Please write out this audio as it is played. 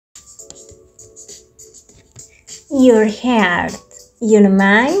your heart, your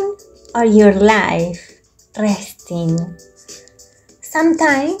mind, or your life resting.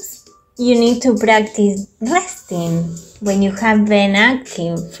 Sometimes you need to practice resting when you have been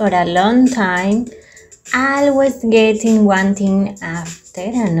active for a long time, always getting one thing after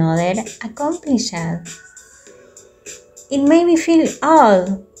another accomplished. It may feel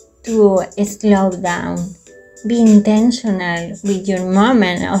odd to slow down. Be intentional with your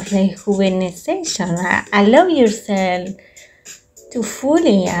moment of rejuvenation. Allow yourself to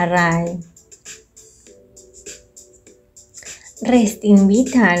fully arrive. Rest is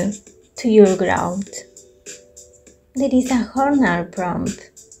vital to your growth. There is a journal prompt.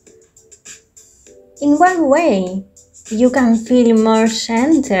 In what way you can feel more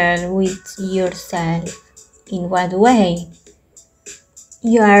gentle with yourself? In what way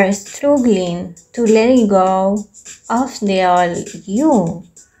you are struggling to let go of the old you?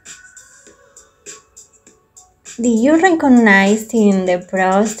 Do you recognize in the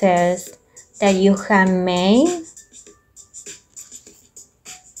process that you have made?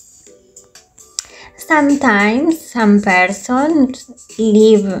 Sometimes some persons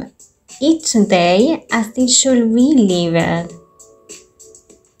live each day as it should be lived.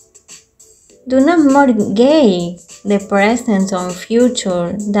 Do not mortgage the present or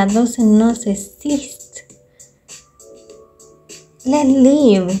future that does not exist. Let's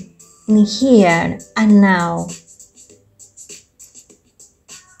live in here and now.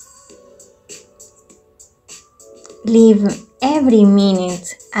 Live every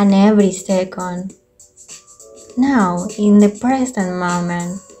minute and every second. Now, in the present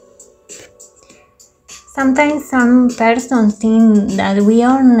moment. Sometimes some persons think that we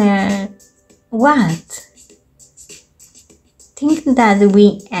are what? Think that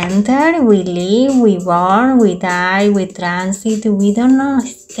we enter, we live, we born, we die, we transit. We don't not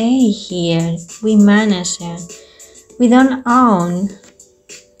stay here. We manage it. We don't own.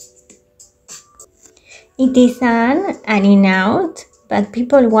 It is an in out, but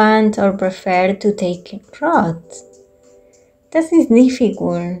people want or prefer to take roads. That is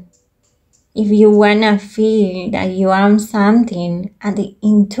difficult. If you wanna feel that you own something and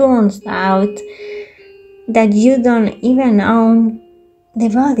it turns out that you don't even own the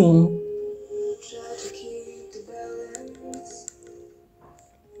body.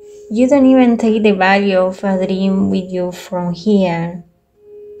 You don't even take the value of a dream with you from here.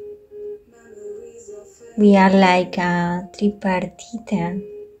 We are like a tripartite,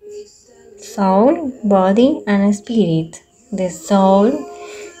 soul, body, and spirit. The soul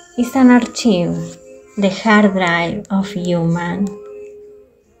is an archive, the hard drive of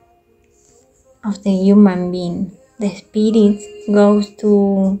the human being. The spirit goes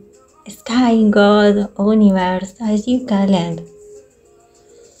to sky, God, universe, as you call it.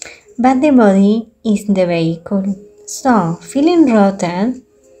 But the body is the vehicle. So, feeling rooted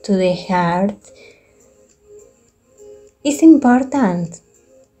to the heart is important.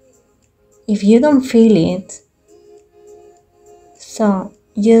 If you don't feel it, so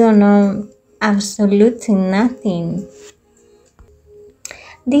you don't know absolutely nothing.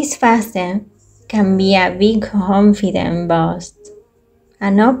 This phase can be a big confidence boost,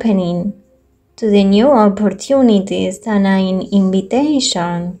 an opening to the new opportunities and an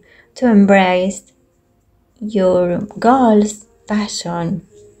invitation to embrace your goals, passion.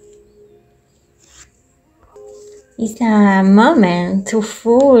 It's a moment to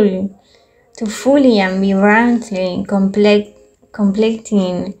fully and vibrantly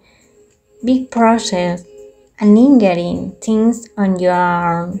completing big projects and lingering things on your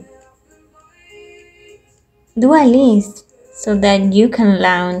arm. Do a list so that you can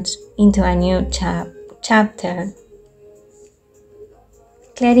launch into a new chapter.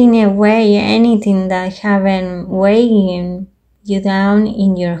 Clearing away anything that haven't weighing you down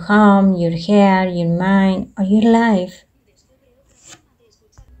in your home, your heart, your mind, or your life.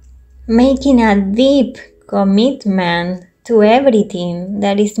 Making a deep commitment to everything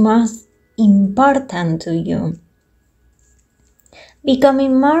that is most important to you.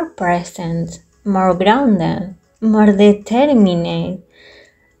 Becoming more present, more grounded, more determined,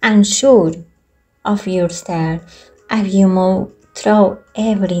 and sure of yourself as you move through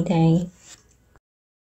every day.